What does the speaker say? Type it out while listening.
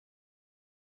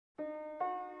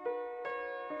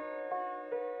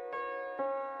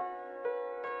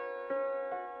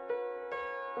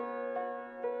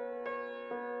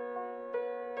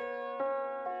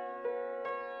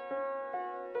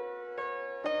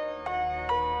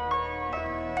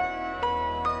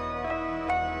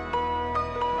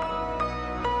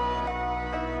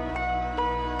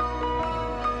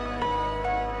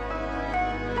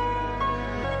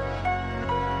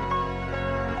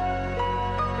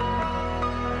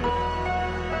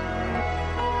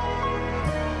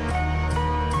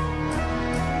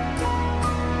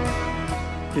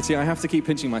Kitty, I have to keep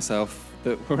pinching myself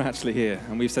that we're actually here,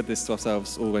 and we've said this to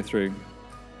ourselves all the way through.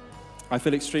 I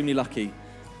feel extremely lucky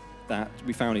that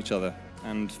we found each other,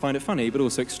 and find it funny, but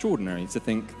also extraordinary to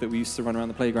think that we used to run around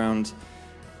the playground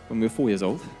when we were 4 years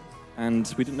old,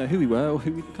 and we didn't know who we were or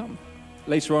who we'd become.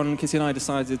 Later on, Kitty and I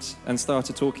decided and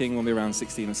started talking when we were around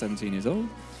 16 or 17 years old.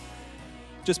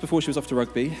 Just before she was off to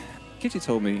rugby, Kitty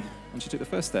told me, when she took the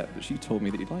first step, that she told me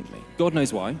that you'd like me. God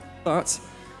knows why, but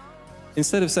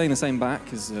instead of saying the same back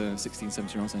as a 16,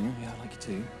 17-year-old saying, oh yeah, I like you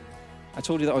too, I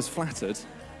told you that I was flattered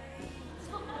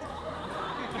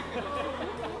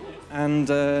and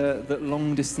that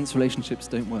long-distance relationships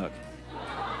don't work.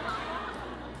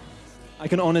 I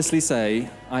can honestly say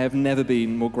I have never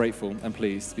been more grateful and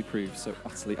pleased to be proved so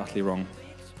utterly, utterly wrong.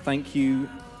 Thank you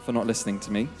for not listening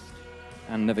to me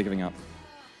and never giving up.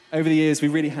 Over the years, we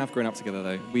really have grown up together,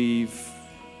 though. We've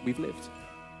lived.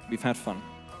 We've had fun.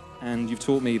 And you've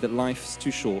taught me that life's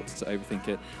too short to overthink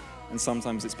it, and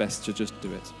sometimes it's best to just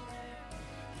do it.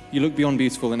 You look beyond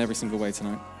beautiful in every single way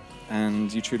tonight,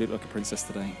 and you truly look like a princess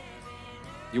today.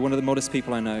 You're one of the modest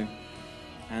people I know,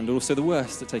 and also the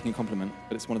worst at taking a compliment,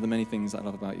 but it's one of the many things I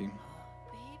love about you.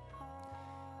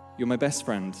 You're my best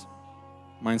friend,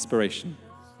 my inspiration,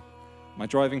 my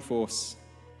driving force,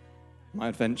 my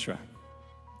adventurer,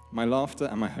 my laughter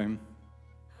and my home.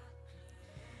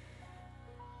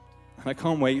 And I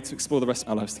can't wait to explore the rest of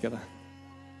our lives together.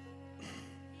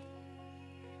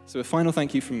 So a final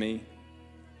thank you from me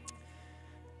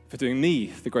for doing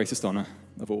me the greatest honor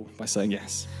of all by saying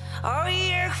yes.